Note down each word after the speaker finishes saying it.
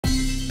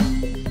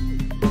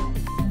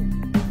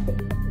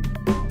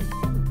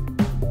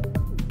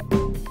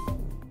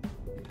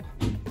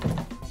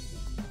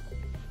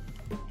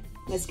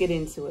get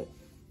into it.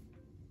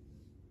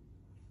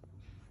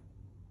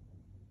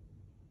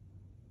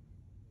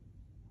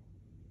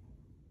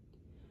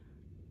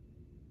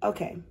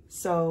 Okay,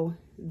 so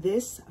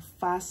this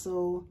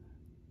fossil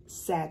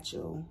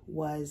satchel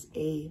was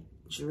a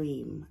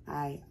dream.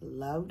 I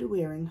loved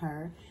wearing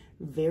her,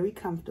 very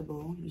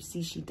comfortable. You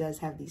see she does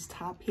have these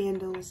top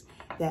handles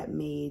that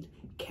made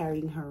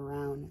carrying her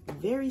around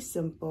very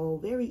simple,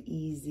 very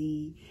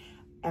easy,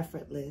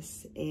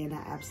 effortless, and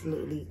I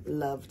absolutely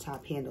love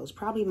top handles.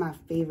 Probably my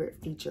favorite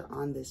feature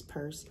on this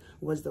purse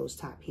was those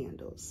top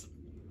handles.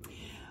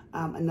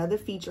 Another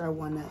feature I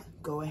want to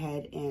go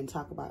ahead and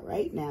talk about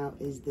right now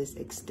is this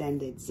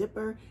extended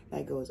zipper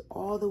that goes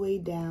all the way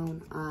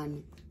down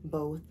on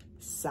both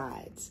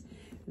sides.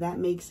 That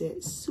makes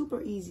it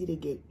super easy to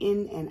get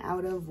in and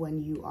out of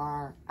when you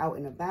are out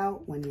and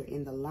about, when you're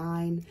in the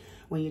line,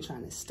 when you're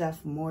trying to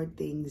stuff more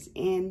things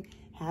in.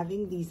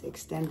 Having these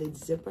extended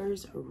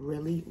zippers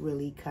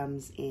really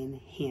comes in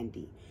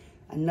handy.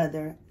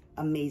 Another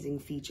amazing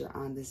feature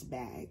on this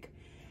bag.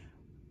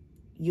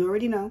 You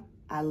already know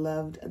I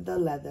loved the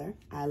leather.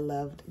 I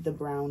loved the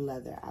brown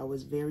leather. I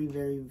was very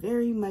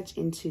much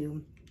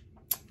into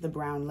the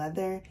brown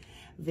leather,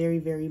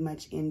 very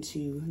much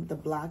into the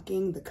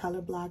blocking, the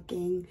color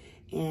blocking,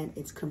 and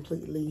it's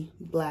completely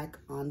black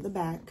on the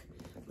back,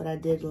 but I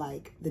did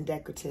like the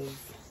decorative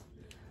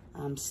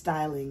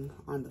styling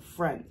on the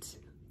front.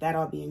 That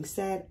all being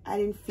said, I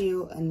didn't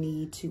feel a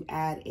need to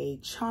add a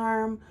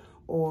charm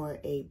or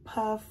a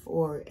puff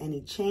or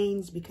any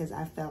chains because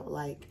I felt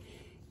like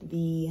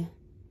the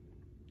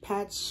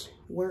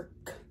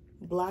patchwork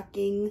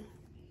blocking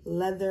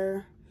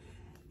leather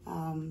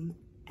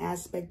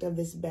aspect of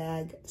this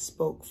bag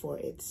spoke for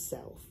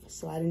itself.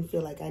 So I didn't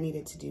feel like I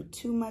needed to do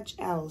too much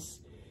else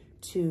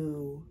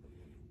to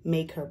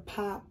make her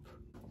pop.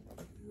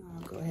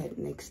 I'll go ahead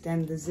and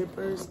extend the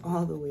zippers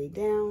all the way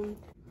down.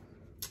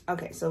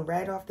 Okay, so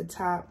right off the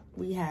top,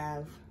 we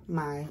have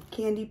my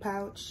candy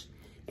pouch,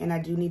 and I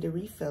do need to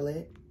refill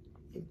it.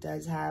 It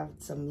does have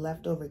some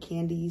leftover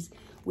candies.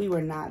 We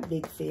were not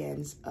big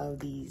fans of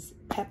these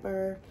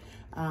pepper.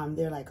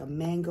 They're like a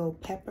mango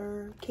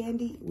pepper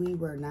candy. We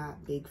were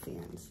not big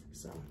fans,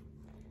 so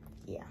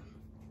yeah.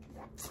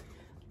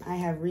 I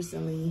have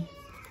recently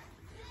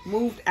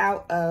moved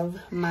out of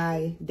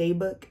my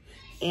daybook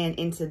and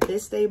into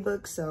this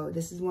daybook. So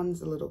this is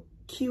one's a little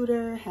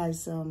cuter,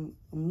 has some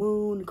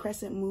moon,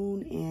 crescent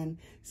moon, and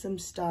some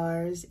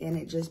stars, and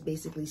it just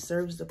basically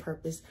serves the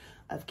purpose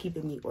of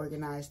keeping me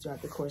organized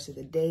throughout the course of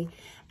the day.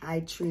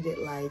 I treat it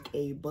like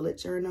a bullet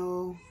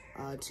journal,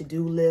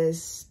 to-do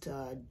list,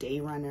 day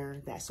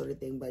runner, that sort of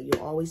thing, but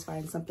you'll always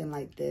find something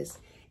like this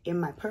in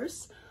my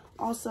purse.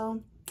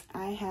 Also,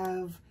 I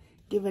have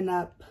given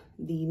up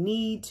the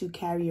need to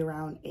carry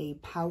around a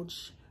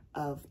pouch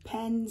of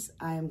pens.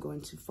 I am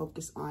going to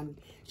focus on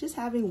just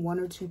having 1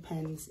 or 2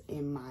 pens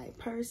in my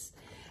purse,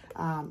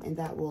 and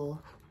that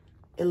will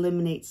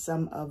eliminate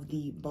some of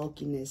the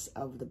bulkiness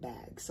of the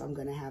bag. So I'm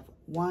going to have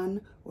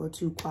 1 or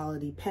 2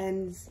 quality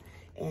pens,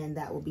 and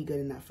that will be good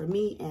enough for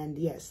me. And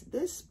yes,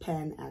 this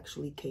pen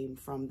actually came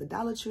from the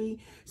Dollar Tree,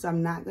 so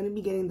I'm not going to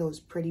be getting those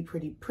pretty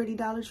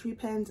Dollar Tree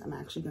pens. I'm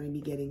actually going to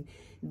be getting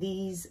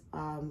these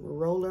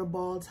roller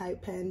ball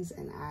type pens,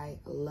 and I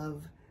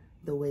love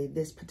the way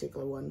this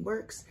particular one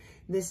works.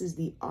 This is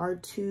the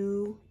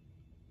R2,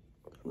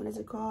 what is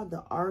it called?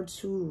 The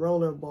R2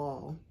 roller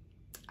ball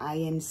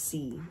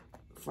INC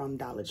from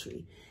Dollar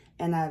Tree,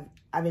 and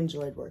I've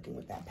enjoyed working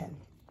with that pen.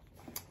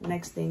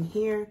 Next thing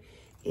here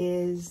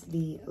is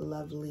the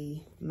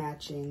lovely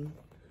matching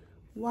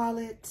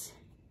wallet,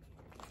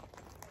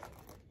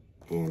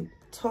 and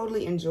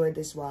totally enjoyed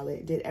this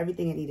wallet. Did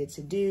everything it needed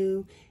to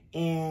do,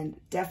 and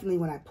definitely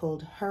when I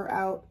pulled her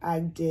out, I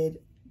did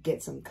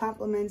get some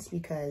compliments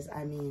because,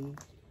 I mean,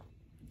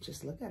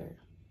 just look at her.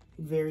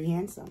 Very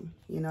handsome,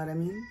 you know what I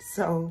mean?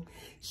 So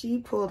she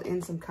pulled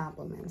in some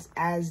compliments,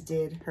 as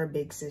did her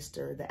big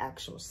sister, the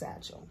actual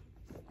satchel.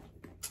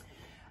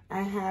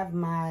 I have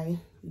my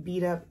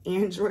beat up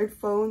Android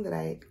phone that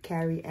I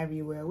carry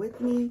everywhere with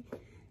me.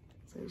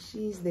 So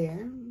she's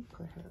there,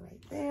 put her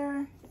right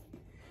there.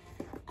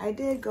 I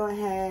did go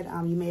ahead,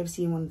 you may have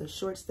seen one of the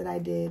shorts that I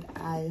did.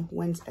 I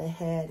went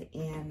ahead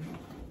and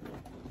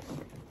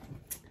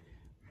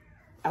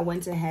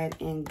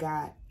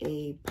got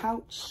a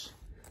pouch.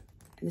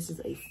 And this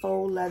is a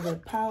faux leather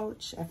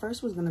pouch. At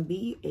first it was gonna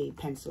be a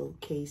pencil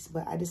case,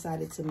 but I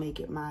decided to make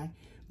it my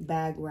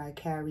bag where I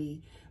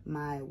carry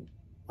my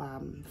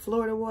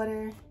Florida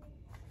water,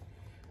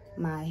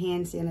 my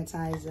hand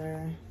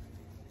sanitizer,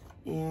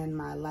 and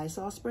my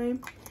Lysol spray.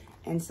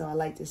 And so I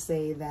like to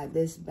say that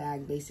this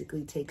bag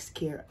basically takes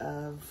care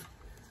of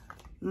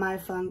my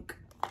funk,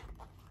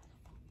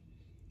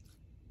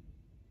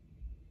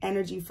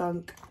 energy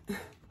funk,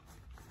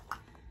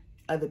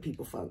 other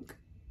people funk.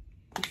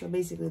 So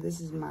basically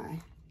this is my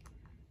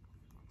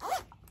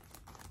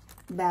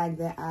bag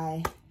that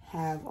I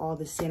have all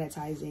the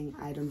sanitizing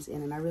items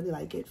in, and I really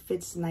like it.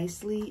 Fits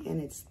nicely, and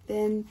it's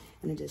thin,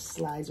 and it just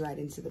slides right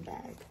into the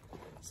bag.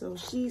 So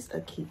she's a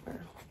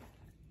keeper.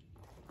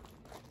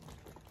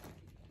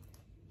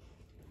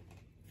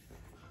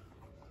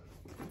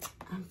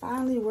 I'm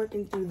finally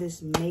working through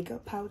this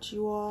makeup pouch,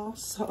 you all.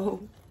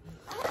 So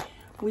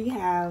we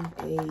have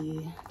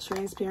a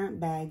transparent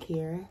bag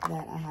here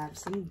that I have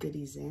some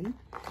goodies in.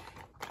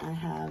 I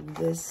have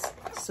this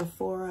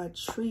Sephora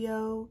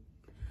Trio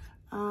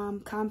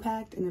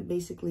compact, and it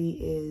basically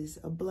is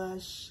a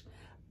blush,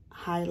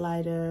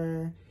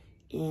 highlighter,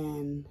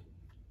 and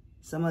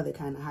some other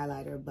kind of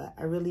highlighter, but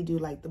I really do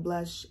like the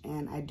blush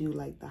and I do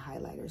like the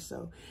highlighter,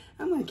 so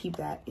I'm gonna keep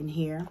that in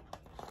here.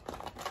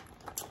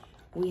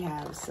 We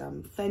have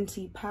some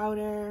Fenty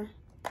powder,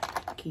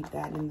 keep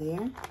that in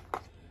there.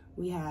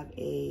 We have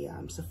a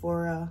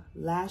Sephora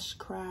Lash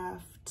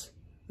Craft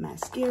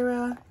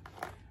mascara.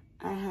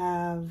 I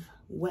have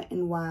Wet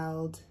n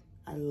Wild.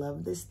 I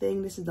love this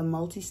thing. This is the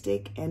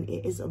multi-stick, and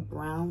it is a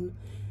brown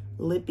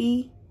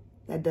lippy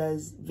that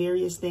does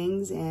various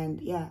things,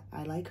 and yeah,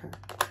 I like her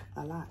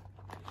a lot.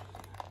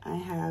 I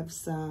have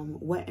some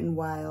Wet n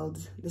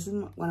Wild. This is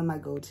one of my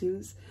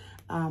go-tos.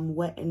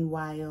 Wet n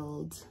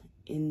Wild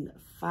in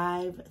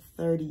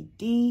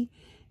 530D,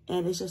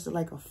 and it's just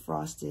like a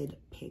frosted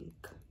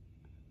pink.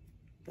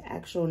 The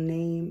actual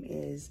name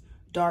is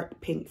Dark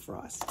Pink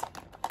Frost.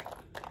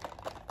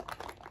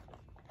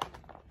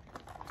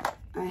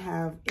 I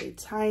have a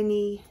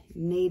tiny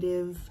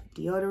native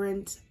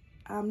deodorant.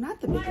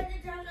 Not the biggest.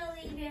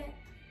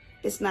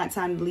 It's not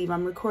time to leave.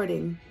 I'm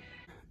recording.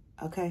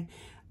 Okay.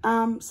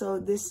 So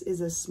this is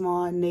a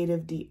small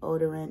native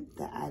deodorant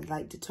that I'd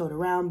like to tote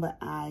around, but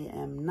I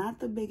am not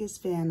the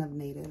biggest fan of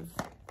native,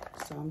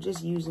 so I'm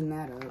just using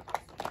that up.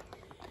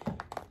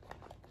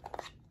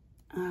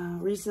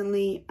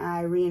 Recently,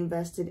 I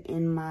reinvested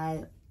in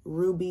my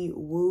Ruby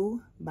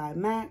Woo by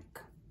MAC.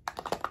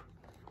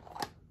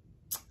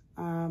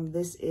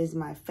 This is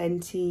my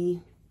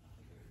Fenty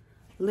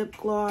lip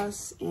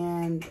gloss,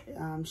 and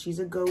she's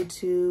a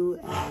go-to,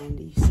 and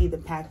you see the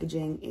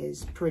packaging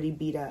is pretty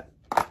beat up.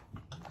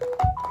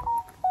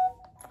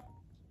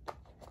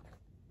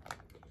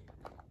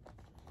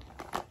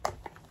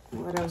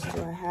 What else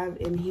do I have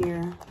in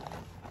here?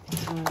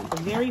 At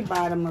the very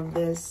bottom of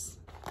this,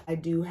 I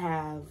do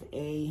have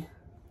a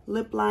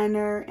lip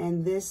liner,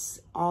 and this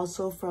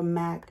also from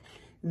MAC.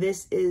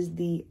 This is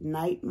the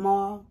Night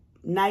Moth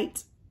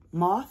and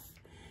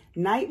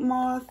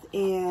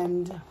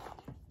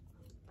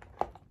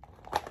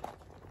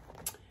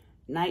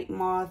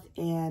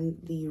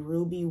the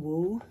Ruby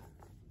Woo.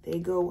 They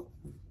go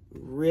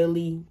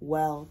really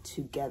well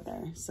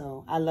together,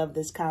 so I love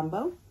this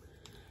combo.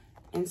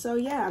 And so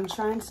yeah, I'm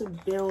trying to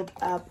build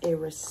up a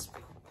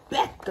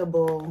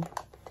respectable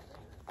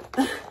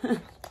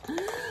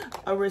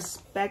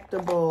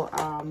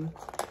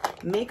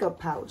makeup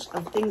pouch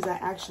of things I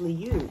actually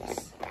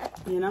use,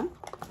 you know?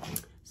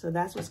 So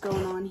that's what's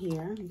going on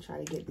here. I'm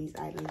trying to get these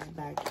items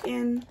back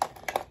in.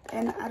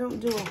 And I don't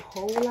do a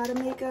whole lot of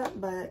makeup,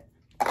 but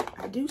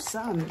I do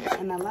some,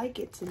 and I like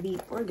it to be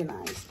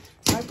organized.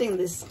 So I think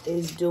this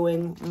is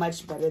doing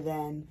much better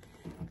than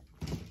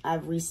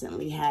I've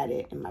recently had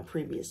it in my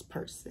previous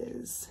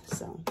purses.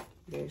 So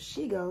there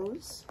she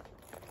goes.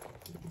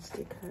 I'll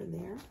stick her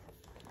there.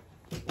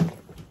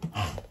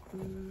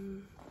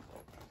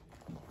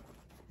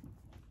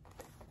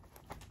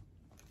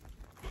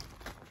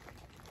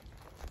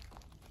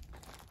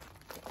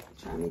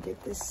 Trying to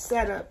get this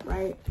set up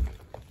right.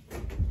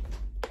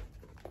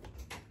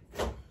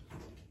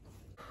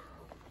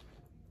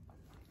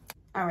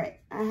 All right,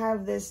 I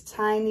have this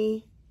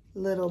tiny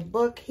little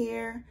book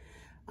here.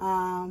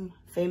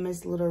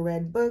 Famous little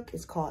red book.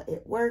 It's called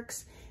It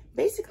Works.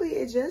 Basically,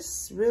 it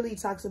just really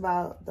talks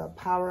about the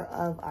power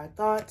of our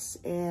thoughts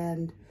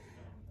and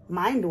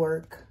mind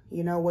work.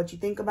 You know, what you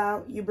think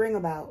about, you bring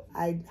about.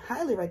 I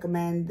highly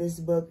recommend this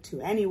book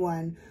to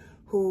anyone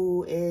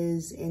who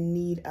is in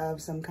need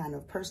of some kind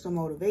of personal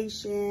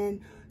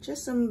motivation,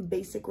 just some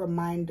basic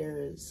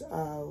reminders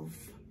of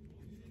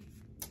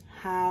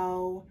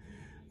how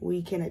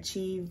we can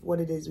achieve what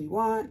it is we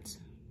want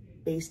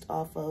based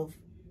off of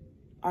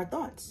our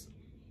thoughts.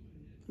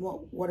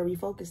 What are we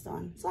focused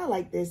on? So I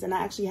like this, and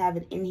I actually have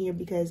it in here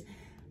because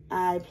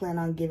I plan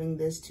on giving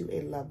this to a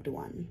loved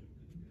one.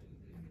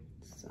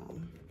 So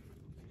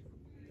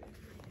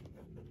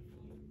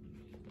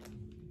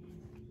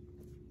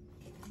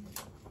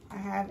I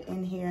have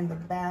in here in the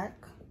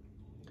back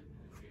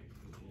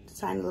a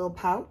tiny little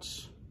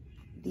pouch.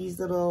 These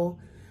little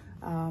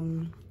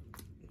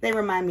they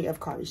remind me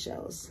of cowrie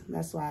shells.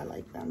 That's why I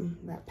like them,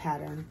 that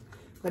pattern.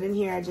 But in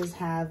here I just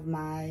have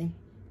my,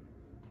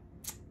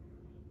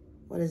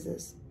 what is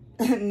this?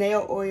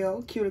 Nail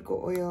oil,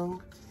 cuticle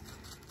oil.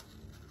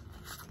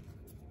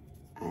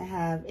 I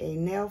have a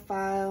nail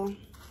file,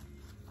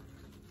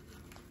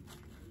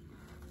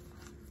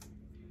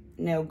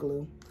 nail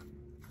glue.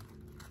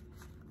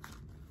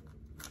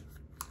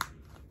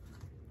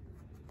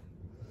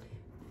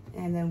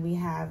 And then we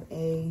have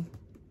a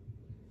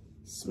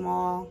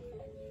small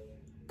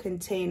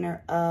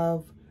container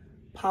of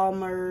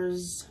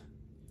Palmer's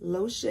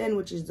lotion,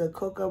 which is the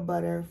cocoa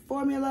butter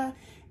formula.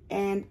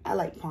 And I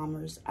like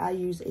Palmer's. I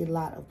use a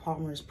lot of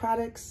Palmer's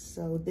products,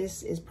 so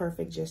this is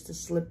perfect just to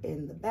slip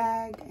in the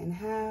bag and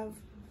have.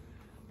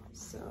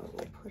 So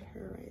we'll put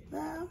her right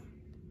there.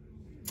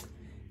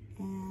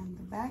 And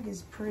the bag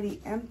is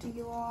pretty empty,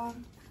 you all.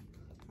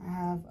 I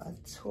have a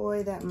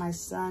toy that my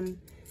son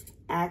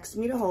asked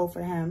me to hold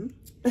for him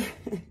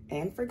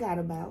and forgot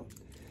about.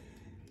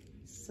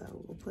 So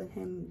we'll put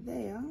him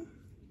there.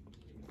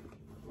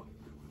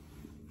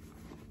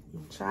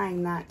 I'm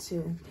trying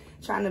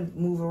to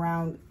move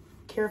around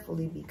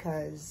carefully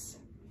because,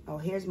 oh,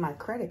 here's my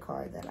credit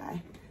card that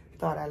I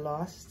thought I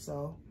lost.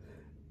 So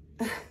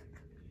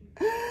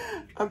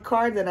a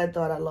card that I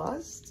thought I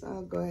lost.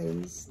 I'll go ahead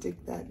and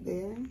stick that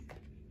there.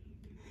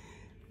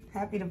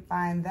 Happy to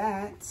find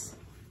that.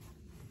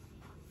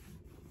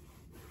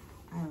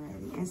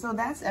 Alrighty, and so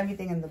that's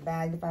everything in the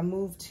bag. If I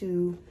move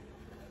too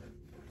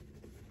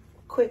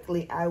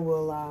quickly, I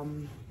will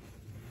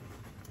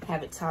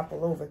have it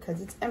topple over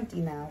because it's empty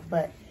now.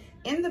 But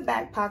in the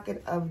back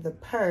pocket of the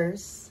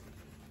purse,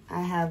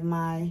 I've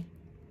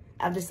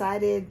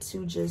decided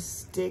to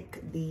just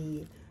stick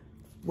the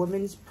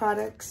women's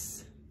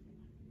products,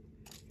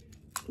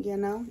 you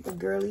know, the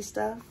girly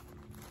stuff,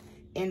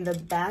 in the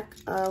back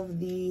of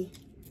the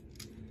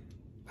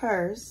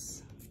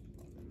purse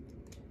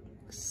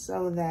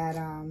so that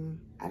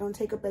I don't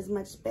take up as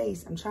much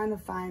space. I'm trying to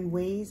find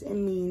ways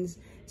and means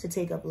to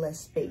take up less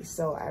space.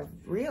 So I've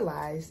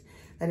realized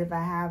that if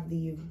I have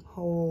the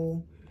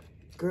whole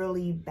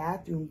girly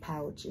bathroom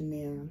pouch in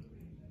there,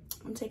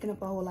 I'm taking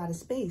up a whole lot of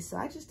space. So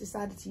I just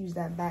decided to use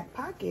that back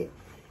pocket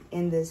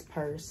in this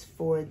purse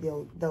for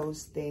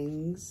those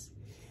things.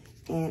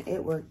 And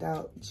it worked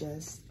out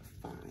just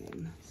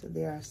fine. So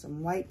there are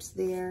some wipes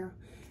there,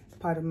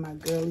 part of my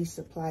girly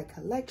supply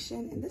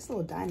collection. And this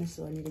little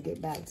dinosaur, I need to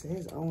get back to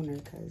his owner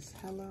because,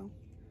 hello,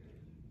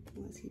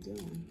 what's he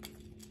doing?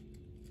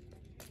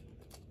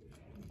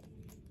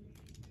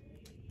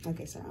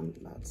 Okay, so I'm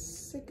about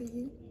sick of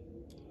you.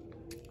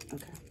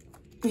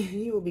 Okay.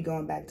 He will be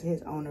going back to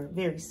his owner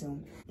very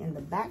soon. In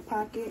the back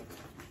pocket,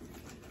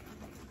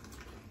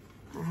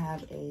 I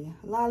have a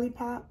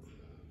lollipop.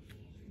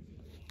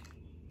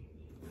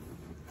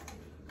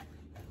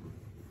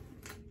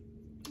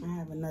 I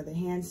have another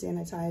hand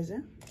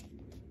sanitizer.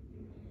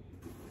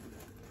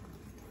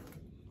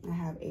 I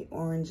have an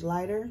orange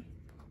lighter.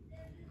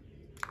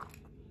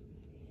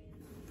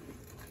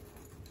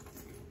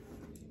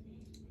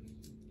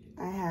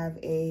 I have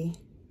a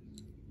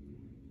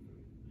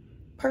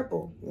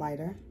purple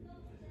lighter.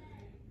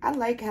 I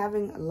like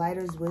having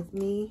lighters with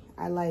me.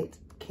 I light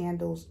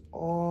candles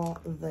all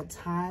the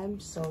time,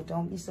 so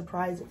don't be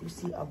surprised if you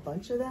see a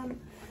bunch of them.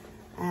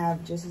 I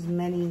have just as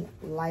many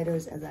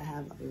lighters as I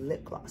have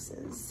lip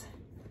glosses.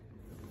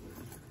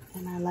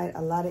 And I light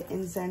a lot of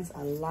incense,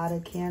 a lot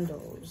of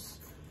candles.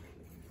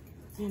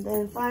 And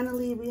then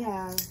finally we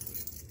have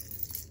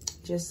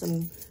just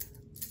some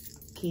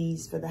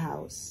keys for the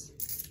house.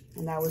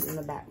 And that was in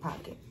the back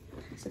pocket.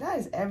 So that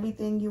is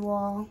everything, you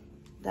all,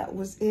 that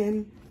was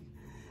in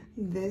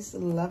this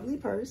lovely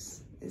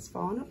purse. It's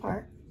falling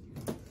apart.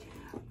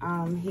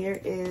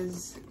 Here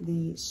is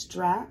the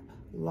strap,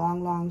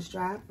 long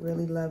strap.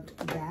 Really loved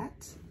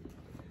that.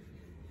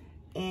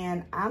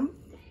 And I'm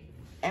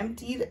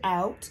emptied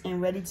out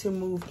and ready to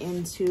move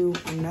into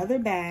another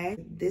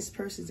bag. This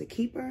purse is a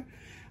keeper.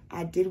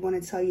 I did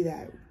want to tell you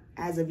that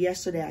as of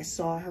yesterday, I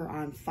saw her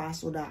on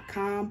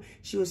fossil.com.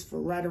 She was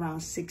for right around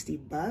 60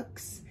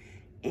 bucks.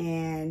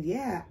 And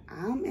yeah,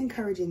 I'm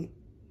encouraging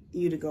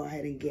you to go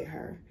ahead and get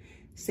her.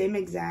 Same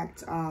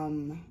exact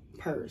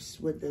purse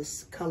with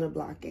this color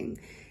blocking.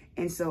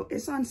 And so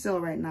it's on sale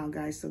right now,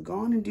 guys. So go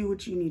on and do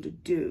what you need to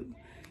do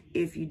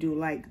if you do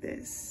like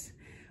this.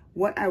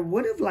 What I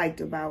would have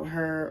liked about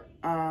her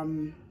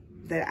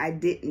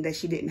that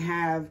she didn't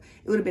have,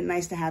 it would have been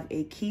nice to have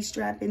a key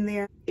strap in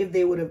there. If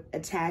they would have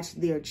attached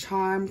their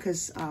charm,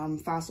 because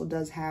Fossil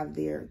does have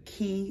their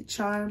key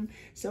charm.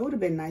 So it would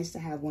have been nice to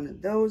have one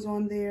of those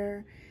on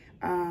there.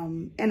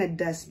 And a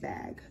dust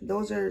bag.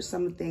 Those are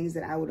some things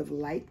that I would have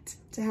liked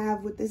to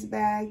have with this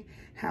bag.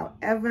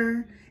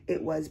 However,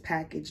 it was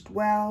packaged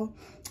well.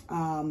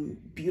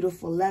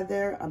 Beautiful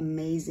leather,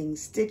 amazing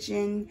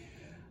stitching.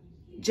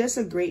 Just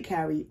a great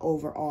carry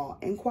overall,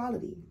 and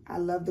quality. I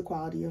love the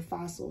quality of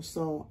Fossil,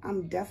 so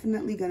I'm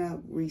definitely gonna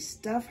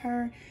restuff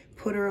her,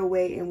 put her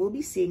away, and we'll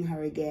be seeing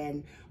her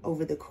again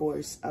over the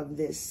course of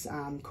this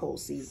cold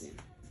season.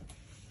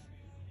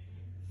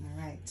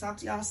 All right, talk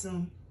to y'all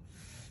soon.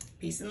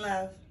 Peace and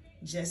love.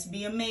 Just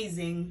be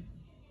amazing.